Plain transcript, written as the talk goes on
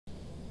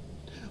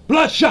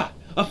Bloodshot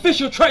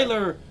official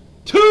trailer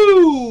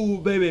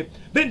 2, baby.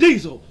 Vin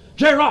Diesel,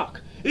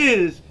 J-Rocc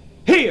is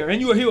here, and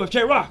you are here with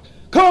J-Rocc.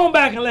 Come on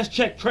back and let's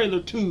check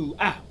trailer 2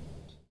 out.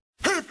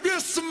 If you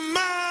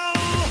smell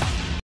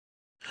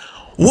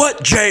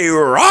What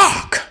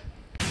J-Rocc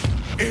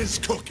is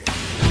cooking.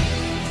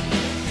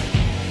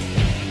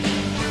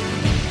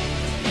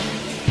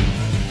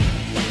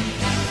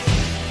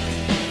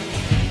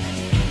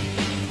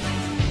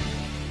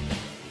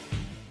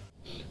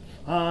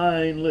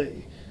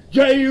 Finally,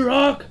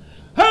 J-Rocc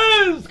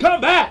has come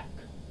back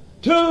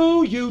to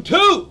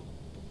YouTube.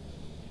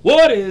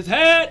 What is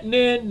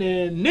happening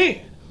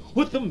in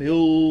with the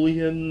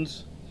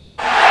millions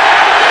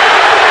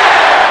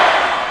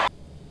and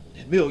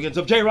millions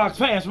of J-Rocc's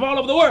fans from all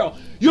over the world?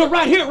 You're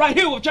right here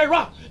with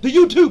J-Rocc, the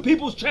YouTube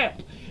people's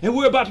champ. And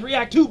we're about to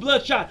react to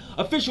Bloodshot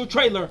official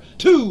trailer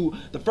 2.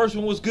 The first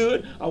one was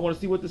good. I want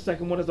to see what the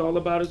second one is all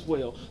about as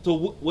well.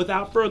 So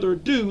without further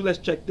ado, let's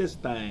check this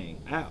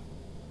thing out.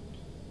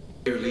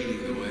 They're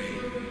leading the way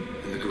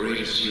in the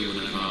greatest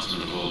human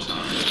advancement of all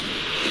time.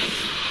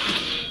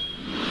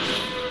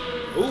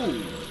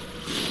 Ooh.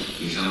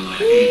 He's unlike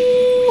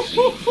anything we've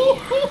seen before.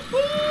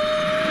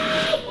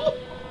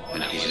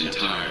 And he's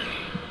entirely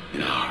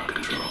in our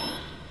control.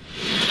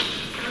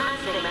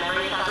 Commencing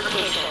memory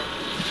fabrication.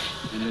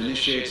 An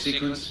initiate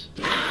sequence?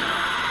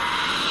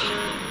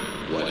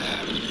 What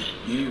happened?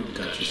 You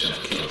got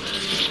yourself killed.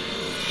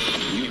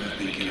 You have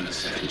been given a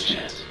second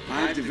chance.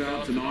 I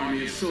developed an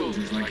army of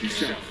soldiers like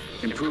yourself.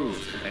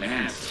 Improved,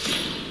 enhanced.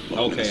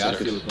 Okay, I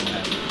see what's gonna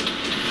happen.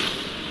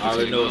 I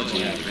already know what's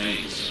gonna happen.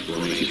 Veins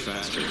will make you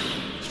faster,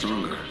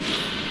 stronger,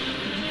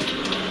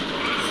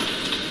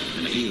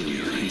 and heal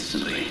you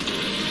instantly.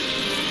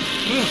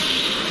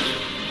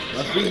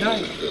 Must be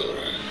nice.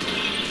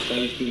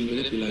 I've been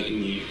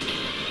manipulating you.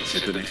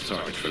 Set the next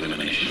target for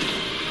elimination.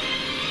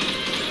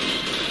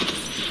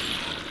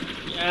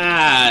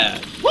 Ah,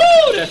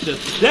 woo! That's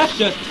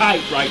just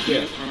tight right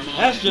there.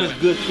 That's just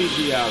good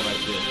CGI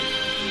right there.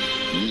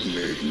 You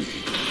made me,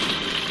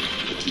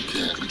 but you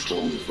can't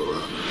control me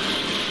forever.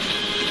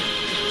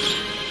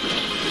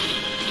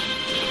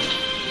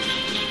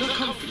 They'll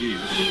come for you.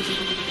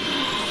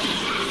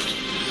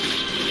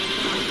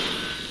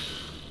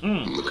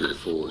 I'm looking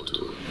forward to it.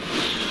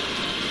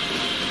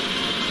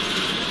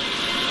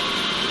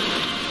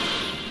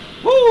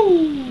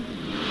 Woo!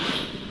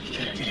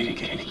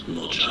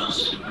 No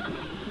chance.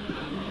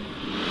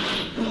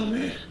 Oh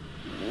man.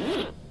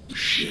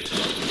 Shit.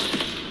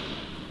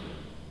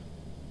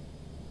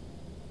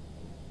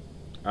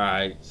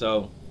 Alright,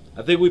 so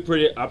I think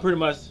I pretty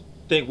much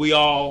think we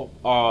all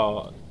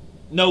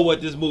know what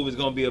this movie is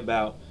gonna be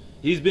about.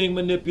 He's being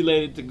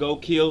manipulated to go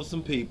kill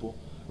some people,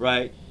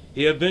 right?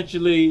 He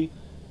eventually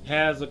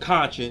has a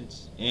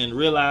conscience and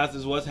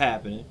realizes what's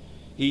happening.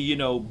 He,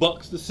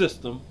 bucks the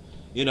system,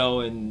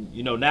 and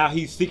now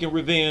he's seeking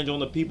revenge on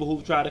the people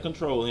who try to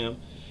control him.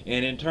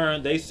 And in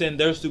turn, they send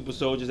their super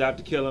soldiers out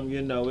to kill him.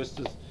 It's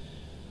the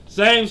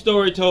same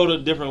story told a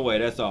different way.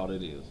 That's all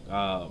it is.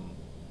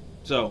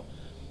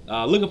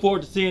 Looking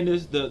forward to seeing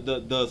this.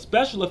 The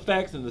special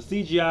effects and the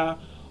CGI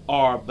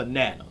are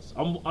bananas.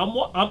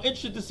 I'm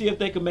interested to see if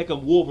they can make a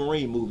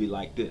Wolverine movie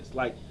like this,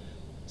 like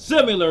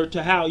similar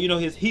to how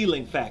his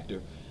healing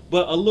factor,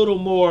 but a little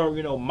more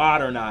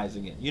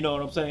modernizing it. You know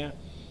what I'm saying?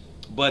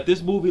 But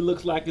this movie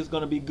looks like it's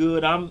gonna be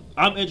good. I'm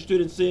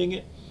interested in seeing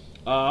it.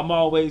 I'm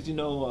always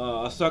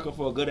a sucker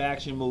for a good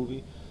action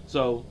movie.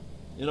 So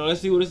let's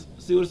see what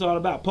it's all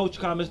about. Post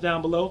your comments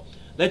down below.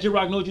 Let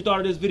J-Rocc know what you thought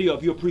of this video.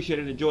 If you appreciate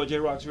and enjoyed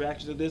J-Rocc's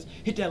reaction to this,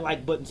 hit that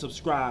like button,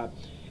 subscribe,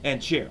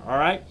 and share.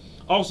 Alright?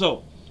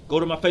 Also, go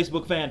to my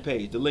Facebook fan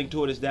page. The link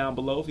to it is down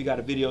below. If you got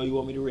a video you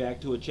want me to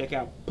react to, check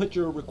out, put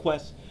your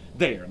request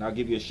there, and I'll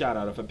give you a shout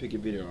out if I pick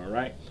your video,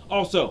 alright?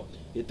 Also,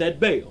 hit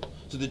that bell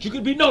so that you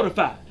can be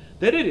notified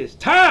that it is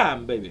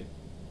time, baby.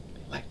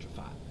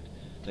 Electrified.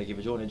 Thank you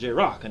for joining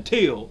J-Rocc.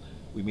 Until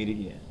we meet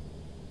again.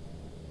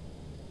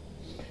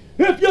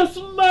 If you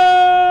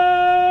smell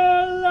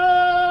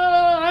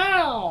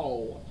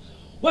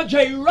what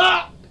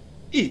J-Rocc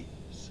is.